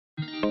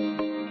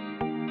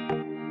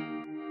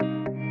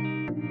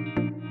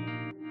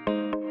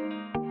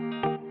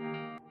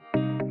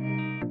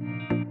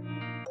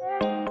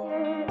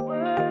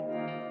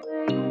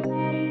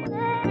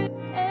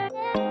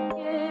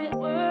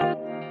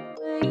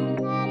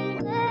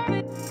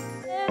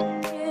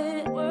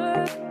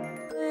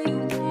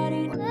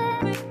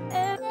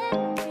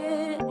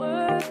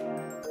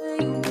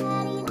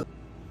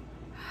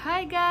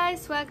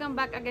Welcome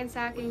back again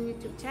sa aking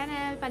YouTube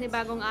channel.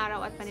 Panibagong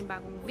araw at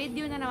panibagong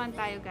video na naman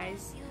tayo,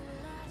 guys.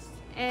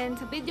 And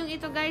sa video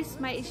ito,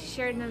 guys, may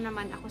i-share na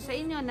naman ako sa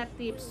inyo na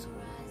tips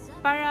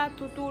para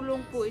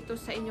tutulong po ito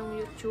sa inyong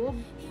YouTube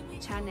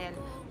channel.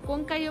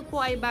 Kung kayo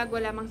po ay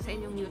bago lamang sa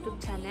inyong YouTube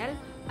channel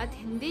at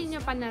hindi nyo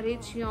pa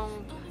na-reach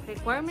yung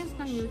requirements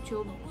ng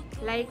YouTube,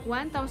 like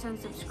 1,000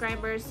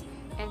 subscribers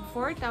and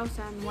 4,000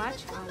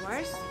 watch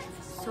hours,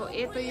 so,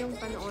 ito yung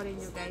panoorin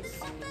nyo, guys.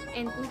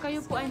 And kung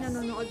kayo po ay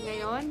nanonood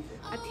ngayon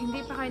at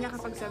hindi pa kayo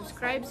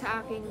nakapag-subscribe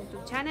sa aking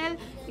YouTube channel,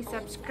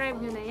 i-subscribe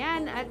nyo na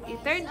yan at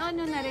i-turn on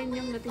nyo na rin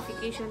yung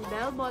notification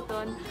bell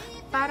button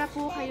para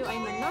po kayo ay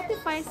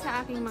ma-notify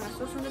sa aking mga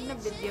susunod na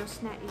videos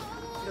na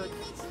i-upload.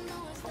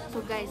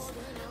 So, guys,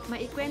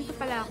 maikwento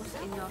pala ako sa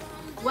inyo.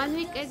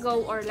 1 week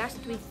ago or last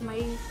week,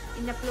 may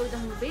in-upload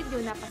akong video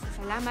na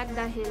pasasalamat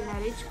dahil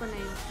na-reach ko na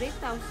yung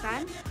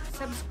 3,000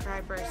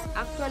 subscribers.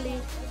 Actually,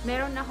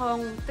 meron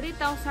akong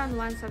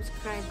 3,001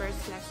 subscribers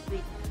last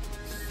week.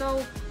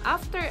 So,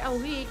 after a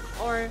week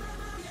or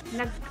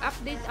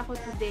nag-update ako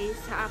today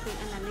sa aking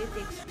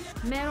analytics,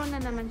 meron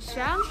na naman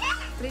siyang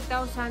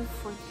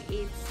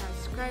 3,048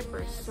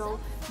 subscribers.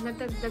 So,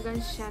 nagdagdagan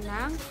siya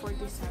ng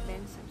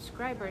 47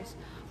 subscribers.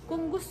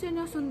 Kung gusto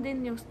nyo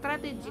sundin yung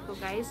strategy ko,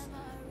 guys,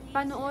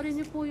 panoorin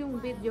nyo po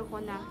yung video ko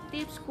na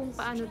tips kung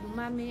paano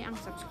dumami ang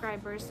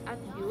subscribers at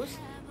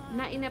views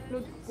na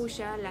in-upload po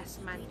siya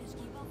last month.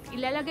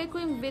 Ilalagay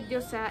ko yung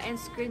video sa end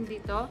screen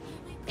dito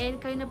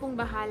and kayo na pong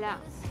bahala.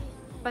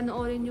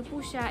 Panoorin nyo po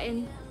siya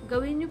and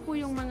gawin nyo po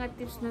yung mga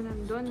tips na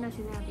nandun na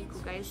sinabi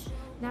ko, guys.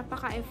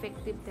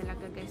 Napaka-effective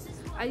talaga, guys.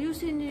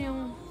 Ayusin nyo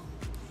yung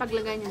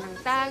paglagay nyo ng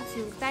tags,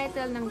 yung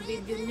title ng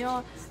video nyo,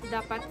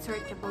 dapat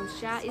searchable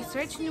siya.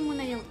 I-search nyo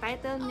muna yung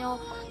title nyo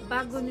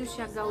bago nyo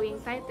siya gawing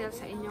title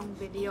sa inyong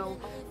video.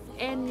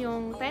 And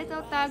yung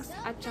title tags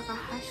at saka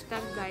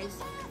hashtag, guys,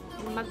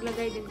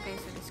 maglagay din kayo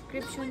sa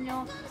description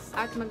nyo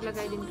at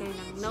maglagay din kayo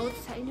ng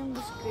notes sa inyong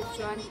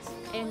description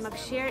and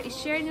mag-share,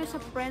 i-share nyo sa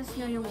friends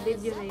nyo yung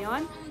video na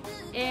yon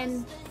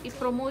and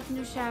i-promote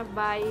nyo siya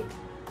by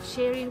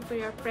sharing to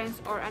your friends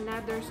or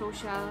another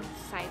social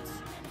sites.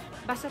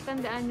 Basta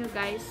tandaan nyo,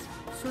 guys,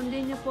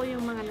 sundin nyo po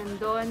yung mga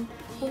nandun.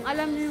 Kung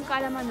alam nyo yung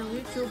kaalaman ng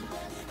YouTube,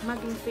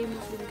 maging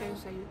famous din kayo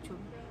sa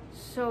YouTube.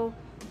 So,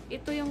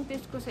 ito yung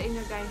tips ko sa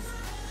inyo, guys.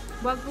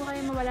 Huwag po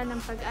kayo mawala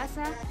ng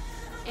pag-asa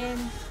and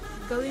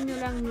gawin nyo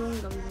lang yung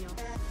gawin nyo.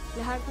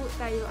 Lahat po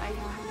tayo ay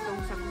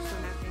hahantong sa gusto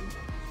natin.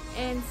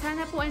 And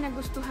sana po ay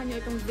nagustuhan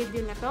nyo itong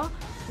video na to.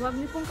 Huwag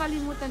nyo pong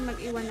kalimutan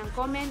mag-iwan ng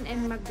comment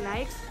and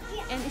mag-likes.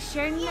 And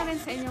i-share nyo na rin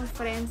sa inyong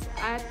friends.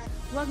 At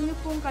huwag nyo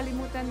pong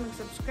kalimutan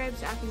mag-subscribe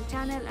sa aking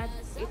channel at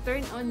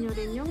i-turn on nyo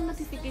rin yung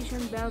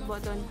notification bell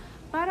button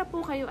para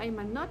po kayo ay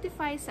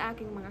ma-notify sa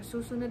aking mga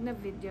susunod na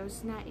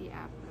videos na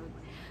i-upload.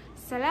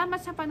 Salamat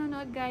sa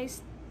panonood,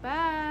 guys.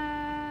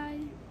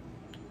 Bye!